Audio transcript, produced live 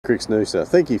CRICKS NOOSA.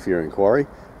 Thank you for your inquiry.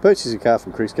 Purchasing a car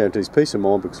from CRICKS guarantees peace of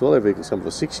mind because all our vehicles come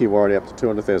with a 6-year warranty up to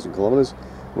 200,000 kilometres.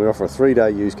 We offer a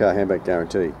 3-day used car handback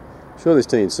guarantee. Sure, there's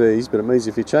T&Cs, but it means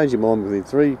if you change your mind within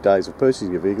 3 days of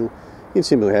purchasing a vehicle, you can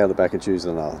simply hand it back and choose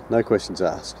another. No questions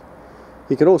asked.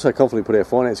 You can also confidently put our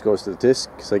finance guys to the test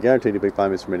because they guarantee to beat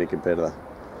payments from any competitor.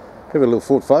 We have a little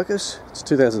Ford Focus. It's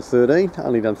 2013,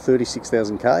 only done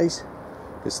 36,000 Ks.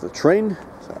 It's the trend,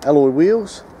 so alloy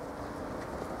wheels.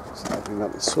 Just opening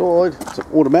up the side, it's an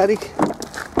automatic.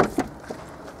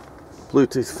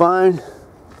 Bluetooth phone.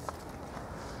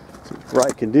 It's in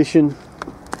great condition.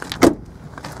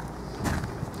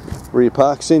 Rear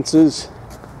park sensors.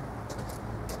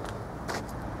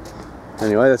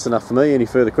 Anyway, that's enough for me. Any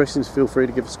further questions, feel free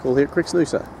to give us a call here at CRICKS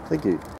NOOSA. Thank you.